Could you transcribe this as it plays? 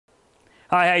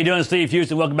Hi, how you doing? Steve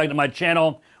Houston. Welcome back to my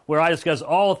channel where I discuss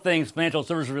all things financial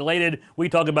services related. We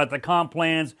talk about the comp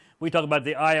plans. We talk about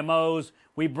the IMOs.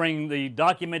 We bring the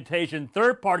documentation,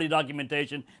 third-party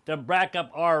documentation, to back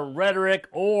up our rhetoric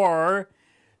or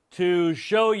to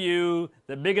show you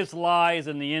the biggest lies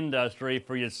in the industry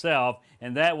for yourself,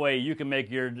 and that way you can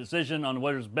make your decision on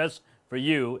what is best for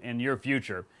you in your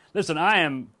future. Listen, I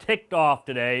am ticked off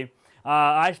today.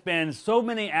 I spend so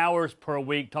many hours per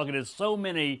week talking to so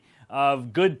many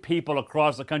of good people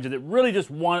across the country that really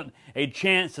just want a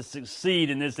chance to succeed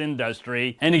in this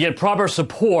industry and to get proper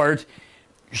support.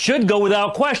 Should go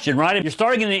without question, right? If you're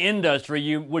starting in the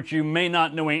industry, which you may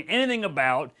not know anything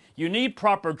about, you need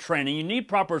proper training, you need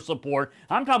proper support.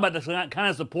 I'm talking about the kind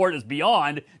of support that's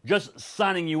beyond just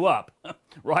signing you up,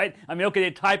 right? I mean, okay,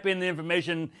 they type in the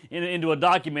information into a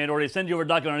document, or they send you over a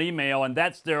document on email, and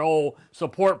that's their whole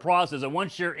support process. And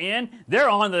once you're in, they're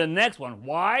on to the next one.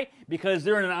 Why? Because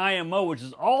they're in an IMO, which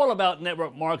is all about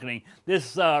network marketing.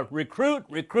 This recruit,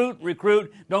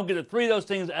 don't get the three of those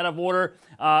things out of order.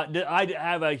 I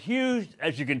have a huge,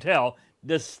 as you can tell,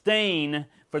 disdain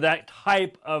for that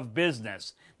type of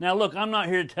business. Now, look, I'm not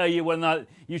here to tell you whether or not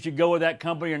you should go with that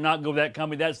company or not go with that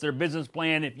company. That's their business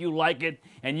plan. If you like it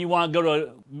and you want to go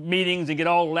to meetings and get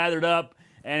all lathered up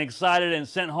and excited and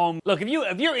sent home. Look, if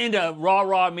you're into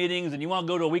rah-rah meetings and you want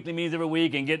to go to weekly meetings every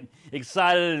week and get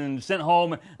excited and sent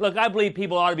home, look, I believe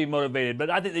people ought to be motivated, but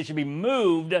I think they should be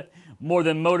moved more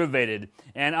than motivated.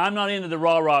 And I'm not into the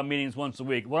rah-rah meetings once a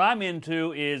week. What I'm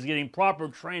into is getting proper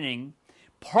training,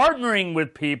 partnering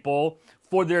with people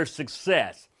for their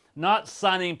success, not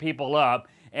signing people up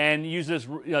and use this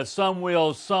some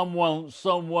will, some won't,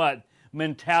 somewhat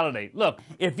mentality. Look,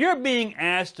 if you're being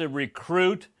asked to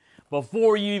recruit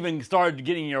before you even started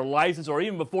getting your license or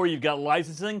even before you've got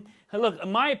licensing, look,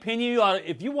 in my opinion,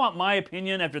 if you want my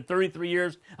opinion after 33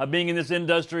 years of being in this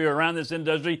industry or around this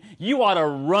industry, you ought to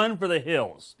run for the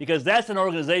hills, because that's an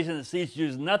organization that sees you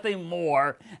as nothing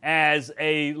more as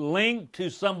a link to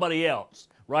somebody else.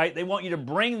 Right? They want you to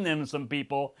bring them some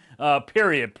people,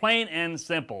 period. Plain and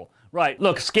simple. Right.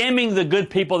 Look, scamming the good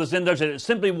people of this industry that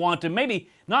simply want to, maybe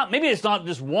it's not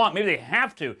just want, maybe they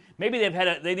have to. Maybe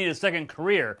they need a second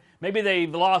career. Maybe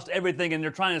they've lost everything and they're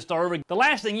trying to start over. The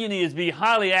last thing you need is be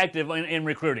highly active in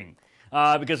recruiting.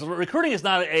 Because recruiting is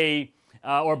not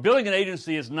or building an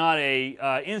agency is not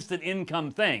a instant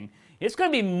income thing. It's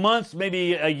going to be months,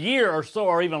 maybe a year or so,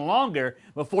 or even longer,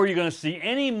 before you're going to see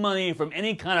any money from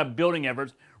any kind of building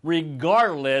efforts,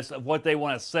 regardless of what they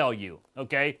want to sell you,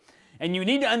 okay? And you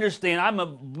need to understand, I'm a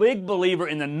big believer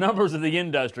in the numbers of the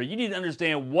industry. You need to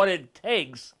understand what it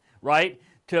takes, right,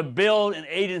 to build an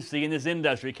agency in this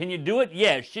industry. Can you do it?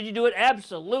 Yes. Should you do it?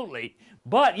 Absolutely.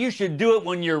 But you should do it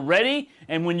when you're ready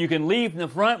and when you can leave from the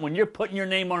front, when you're putting your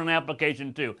name on an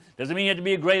application too. Doesn't mean you have to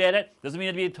be great at it. Doesn't mean you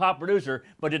have to be a top producer.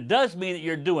 But it does mean that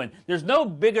you're doing. There's no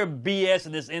bigger BS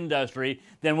in this industry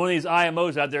than one of these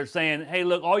IMOs out there saying, hey,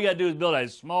 look, all you got to do is build a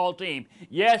small team.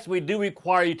 Yes, we do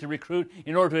require you to recruit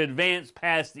in order to advance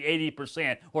past the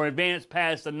 80% or advance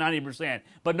past the 90%.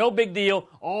 But no big deal.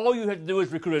 All you have to do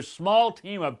is recruit a small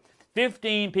team of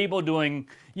 15 people doing,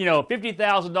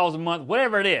 $50,000 a month,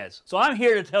 whatever it is. So I'm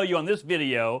here to tell you on this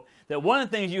video that one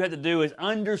of the things you have to do is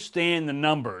understand the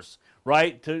numbers,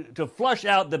 right? To flush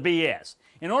out the BS.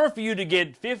 In order for you to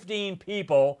get 15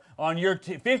 people on your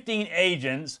 15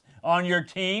 agents on your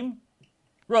team,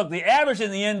 look, the average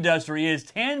in the industry is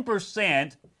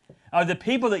 10% of the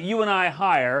people that you and I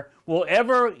hire will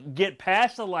ever get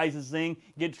past the licensing,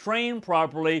 get trained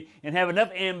properly, and have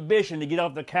enough ambition to get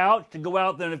off the couch, to go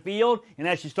out there in the field, and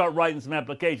actually start writing some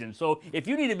applications. So if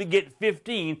you need to get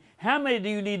 15, how many do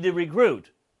you need to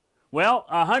recruit? Well,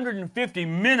 150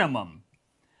 minimum.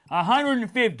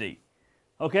 150.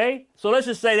 Okay? So let's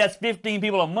just say that's 15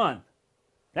 people a month.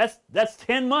 That's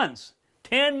 10 months.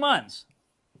 10 months.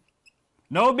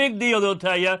 No big deal, they'll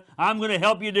tell you. I'm going to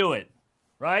help you do it.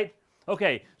 Right?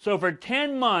 Okay, so for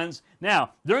 10 months,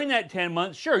 now, during that 10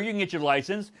 months, sure, you can get your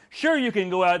license. Sure, you can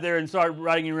go out there and start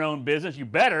writing your own business. You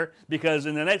better, because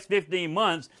in the next 15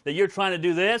 months that you're trying to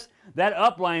do this, that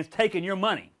upline's taking your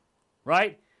money,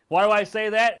 right? Why do I say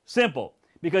that? Simple.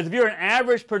 Because if you're an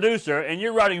average producer and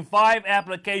you're writing 5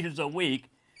 applications a week,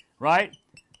 right?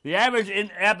 The average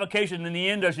application in the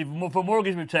industry for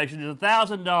mortgage protection is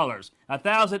 $1,000,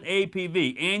 1,000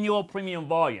 APV, annual premium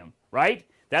volume, right?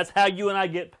 That's how you and I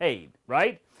get paid,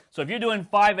 right? So if you're doing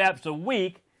 5 apps a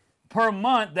week, per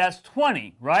month, that's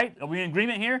 20, right? Are we in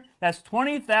agreement here? That's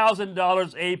 $20,000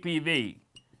 APV,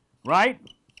 right?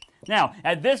 Now,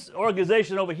 at this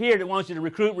organization over here that wants you to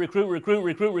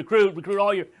recruit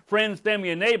all your friends, family,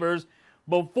 and neighbors,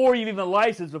 before you've even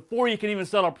licensed, before you can even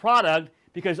sell a product,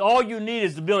 because all you need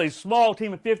is to build a small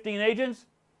team of 15 agents.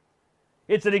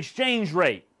 It's an exchange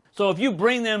rate. So if you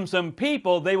bring them some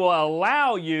people, they will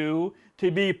allow you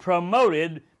to be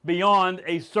promoted beyond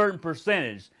a certain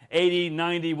percentage, 80,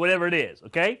 90, whatever it is,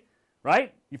 okay?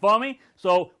 Right? You follow me?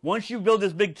 So once you build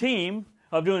this big team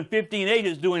of doing 15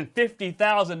 agents doing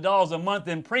 $50,000 a month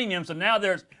in premium, so now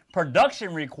there's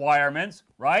production requirements,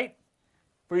 right,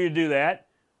 for you to do that.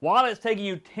 While it's taking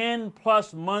you 10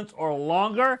 plus months or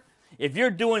longer, if you're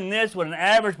doing this, what an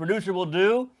average producer will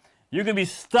do, you're going to be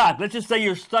stuck. Let's just say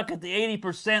you're stuck at the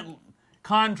 80%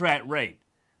 contract rate,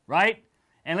 right?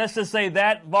 And let's just say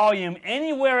that volume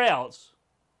anywhere else,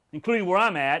 including where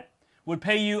I'm at, would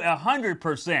pay you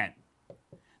 100%.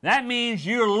 That means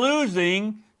you're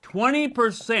losing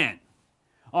 20%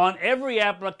 on every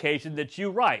application that you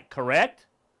write, correct?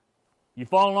 You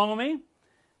follow along with me?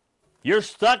 You're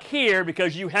stuck here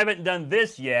because you haven't done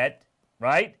this yet,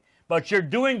 right? But you're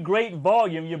doing great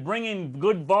volume. You're bringing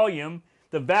good volume.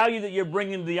 The value that you're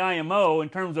bringing to the IMO in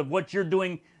terms of what you're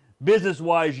doing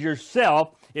business-wise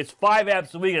yourself, it's 5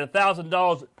 apps a week at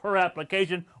 $1,000 per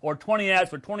application or 20 apps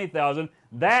for $20,000.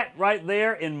 That right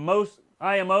there in most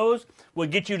IMOs will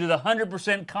get you to the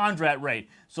 100% contract rate.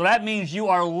 So that means you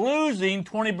are losing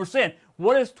 20%.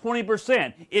 What is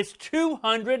 20%? It's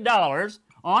 $200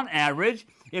 on average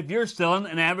if you're selling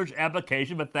an average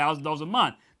application of $1,000 a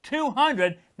month.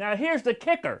 $200. Now here's the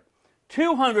kicker.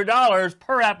 $200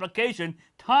 per application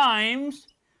times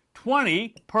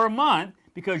 20 per month,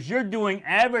 because you're doing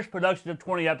average production of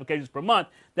 20 applications per month.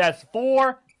 That's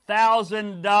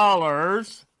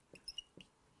 $4,000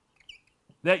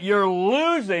 that you're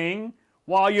losing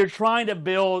while you're trying to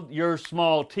build your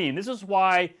small team. This is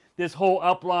why this whole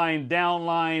upline,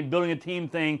 downline, building a team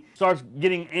thing starts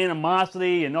getting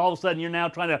animosity, and all of a sudden you're now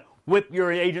trying to whip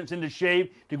your agents into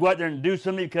shape to go out there and do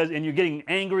something, and you're getting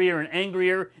angrier and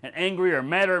angrier and angrier,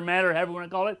 madder, however you want to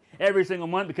call it, every single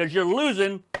month, because you're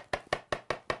losing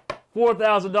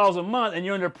 $4,000 a month and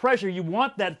you're under pressure. You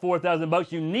want that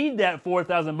 $4,000. You need that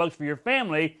 $4,000 for your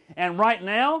family. And right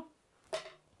now,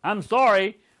 I'm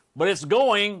sorry, but it's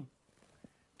going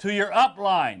to your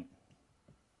upline.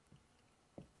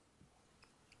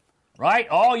 Right?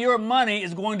 All your money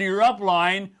is going to your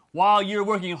upline while you're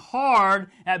working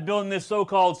hard at building this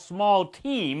so-called small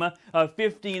team of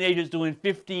 15 agents doing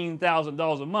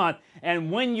 $15,000 a month.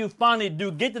 And when you finally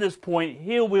do get to this point,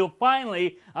 he or she will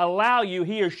finally allow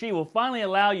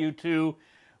you to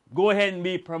go ahead and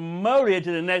be promoted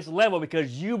to the next level,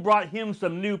 because you brought him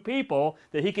some new people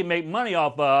that he can make money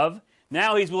off of.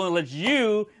 Now he's willing to let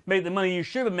you make the money you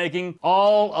should have been making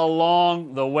all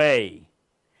along the way.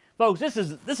 Folks, this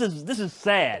is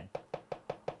sad.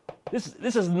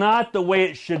 This is not the way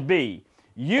it should be.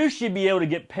 You should be able to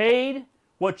get paid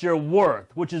what you're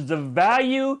worth, which is the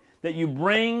value that you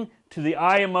bring to the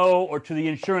IMO or to the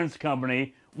insurance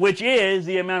company, which is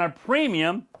the amount of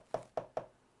premium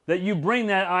that you bring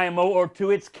that IMO or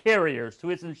to its carriers, to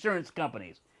its insurance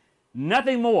companies.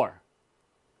 Nothing more.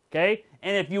 Okay?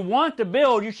 And if you want to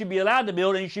build, you should be allowed to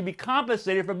build, and you should be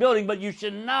compensated for building, but you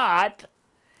should not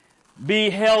be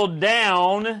held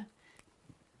down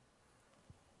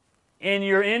in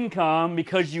your income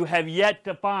because you have yet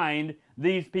to find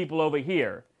these people over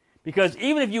here. Because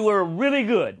even if you were really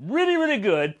good, really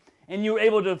good, and you were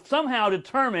able to somehow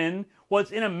determine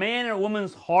what's in a man or a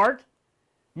woman's heart,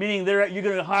 meaning you're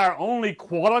going to hire only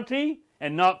quality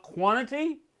and not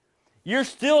quantity, you're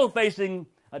still facing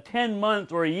a 10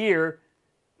 months or a year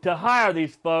to hire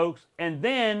these folks. And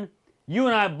then you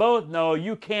and I both know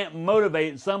you can't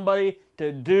motivate somebody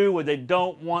to do what they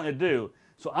don't want to do.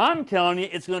 So I'm telling you,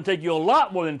 it's going to take you a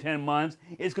lot more than 10 months.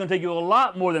 It's going to take you a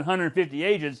lot more than 150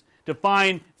 agents to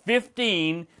find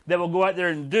 15 that will go out there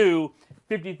and do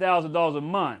 $50,000 a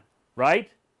month, right?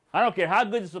 I don't care how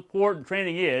good the support and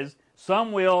training is.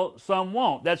 Some will, some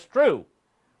won't. That's true,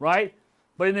 right?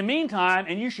 But in the meantime,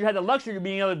 and you should have the luxury of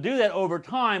being able to do that over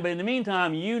time, but in the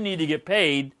meantime, you need to get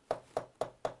paid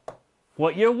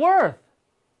what you're worth.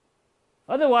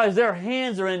 Otherwise, their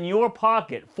hands are in your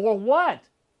pocket. For what?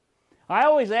 I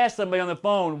always ask somebody on the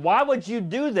phone, why would you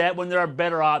do that when there are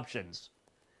better options?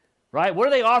 Right? What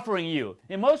are they offering you?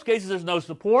 In most cases, there's no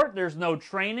support, there's no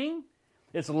training,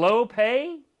 it's low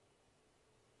pay.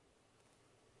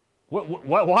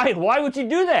 Why would you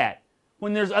do that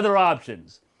when there's other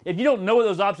options? If you don't know what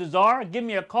those options are, give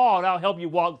me a call and I'll help you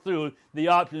walk through the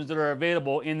options that are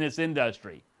available in this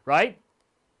industry. Right?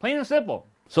 Plain and simple.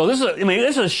 So this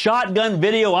is a shotgun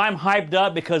video. I'm hyped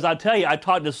up because I tell you, I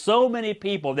talked to so many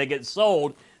people that get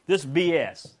sold this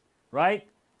BS, right?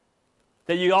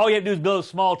 That all you have to do is build a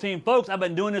small team. Folks, I've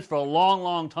been doing this for a long,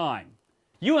 long time.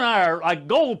 You and I are like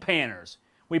gold panners.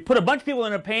 We put a bunch of people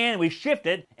in a pan, we shift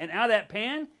it, and out of that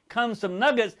pan comes some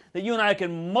nuggets that you and I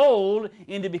can mold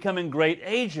into becoming great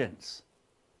agents.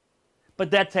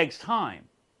 But that takes time.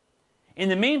 In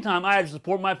the meantime, I have to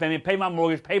support my family, pay my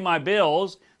mortgage, pay my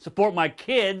bills, support my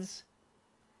kids,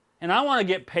 and I want to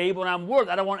get paid what I'm worth.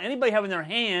 I don't want anybody having their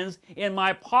hands in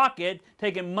my pocket,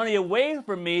 taking money away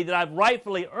from me that I've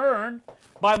rightfully earned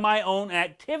by my own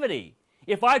activity.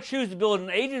 If I choose to build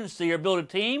an agency or build a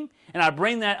team, and I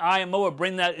bring that IMO or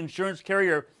bring that insurance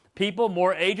carrier people,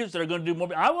 more agents that are going to do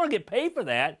more, I want to get paid for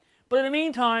that. But in the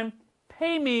meantime,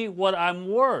 pay me what I'm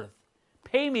worth.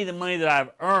 Pay me the money that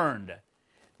I've earned.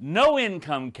 No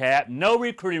income cap, no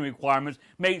recruiting requirements.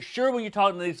 Make sure when you're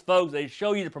talking to these folks, they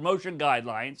show you the promotion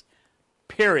guidelines,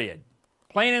 period.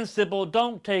 Plain and simple,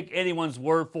 don't take anyone's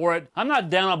word for it. I'm not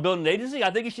down on building an agency. I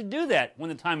think you should do that when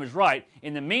the time is right.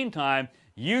 In the meantime,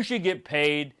 you should get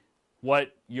paid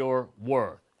what you're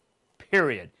worth,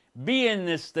 period. Be in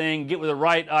this thing, get with the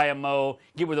right IMO,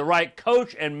 get with the right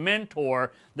coach and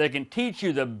mentor that can teach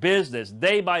you the business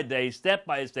day by day, step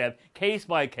by step, case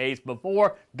by case,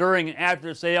 before, during, and after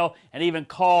the sale, and even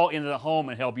call into the home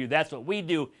and help you. That's what we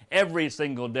do every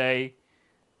single day,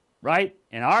 right?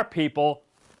 And our people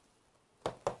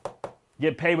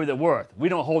get paid what they're worth. We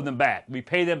don't hold them back. We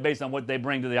pay them based on what they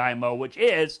bring to the IMO, which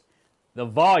is the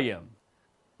volume,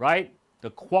 right? The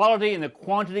quality and the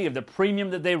quantity of the premium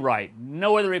that they write.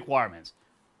 No other requirements.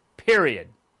 Period.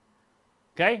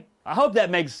 Okay? I hope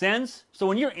that makes sense. So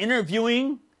when you're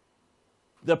interviewing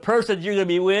the person you're going to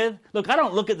be with, look, I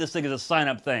don't look at this thing as a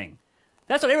sign-up thing.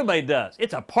 That's what everybody does.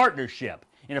 It's a partnership.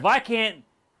 And if I can't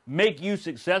make you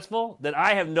successful, then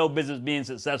I have no business being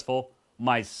successful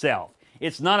myself.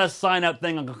 It's not a sign-up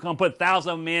thing. I'm going to put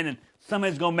 1,000 of them in and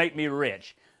somebody's going to make me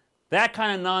rich. That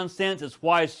kind of nonsense is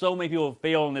why so many people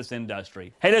fail in this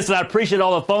industry. Hey, listen, I appreciate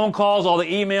all the phone calls, all the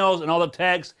emails, and all the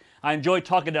texts. I enjoy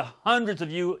talking to hundreds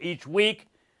of you each week.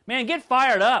 Man, get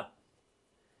fired up.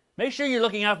 Make sure you're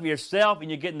looking out for yourself and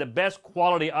you're getting the best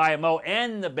quality IMO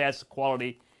and the best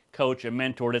quality coach and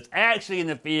mentor that's actually in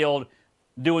the field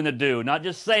doing the do. Not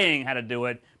just saying how to do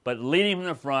it, but leading from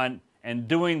the front and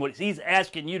doing what he's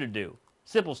asking you to do.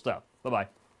 Simple stuff. Bye-bye.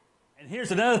 And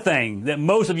here's another thing that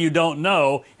most of you don't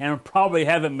know and probably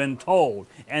haven't been told,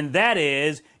 and that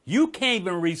is you can't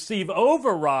even receive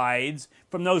overrides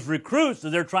from those recruits that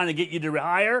they're trying to get you to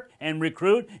hire and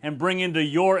recruit and bring into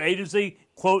your agency,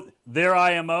 quote, their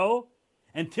IMO,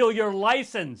 until you're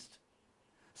licensed.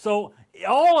 So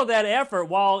all of that effort,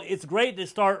 while it's great to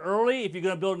start early if you're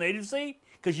going to build an agency,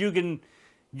 because you can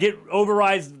get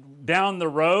overrides down the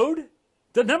road,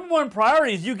 the number one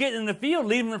priority is you get in the field,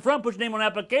 leave them in front, put your name on an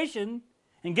application,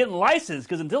 and getting licensed.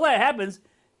 Because until that happens,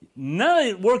 none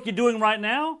of the work you're doing right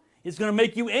now is going to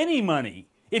make you any money.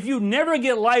 If you never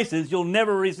get licensed, you'll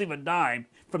never receive a dime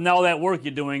from all that work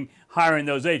you're doing hiring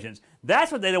those agents.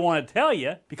 That's what they don't want to tell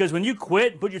you, because when you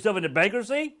quit and put yourself into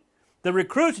bankruptcy, the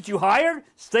recruits that you hired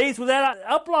stays with that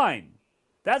upline.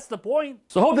 That's the point.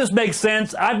 So I hope this makes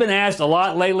sense. I've been asked a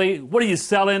lot lately, what are you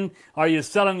selling? Are you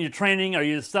selling your training? Are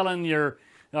you selling your,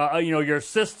 your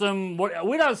system?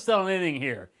 We're not selling anything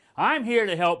here. I'm here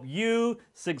to help you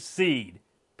succeed,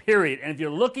 period. And if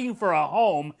you're looking for a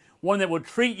home, one that will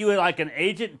treat you like an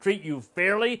agent, treat you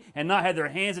fairly, and not have their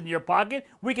hands in your pocket,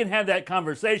 we can have that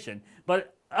conversation.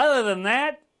 But other than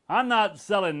that, I'm not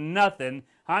selling nothing.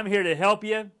 I'm here to help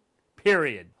you.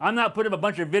 Period. I'm not putting up a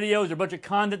bunch of videos or a bunch of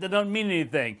content that don't mean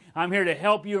anything. I'm here to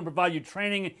help you and provide you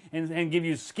training and give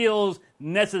you skills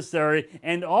necessary,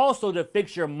 and also to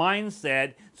fix your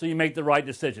mindset so you make the right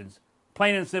decisions.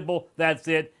 Plain and simple, that's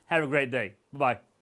it. Have a great day. Bye-bye.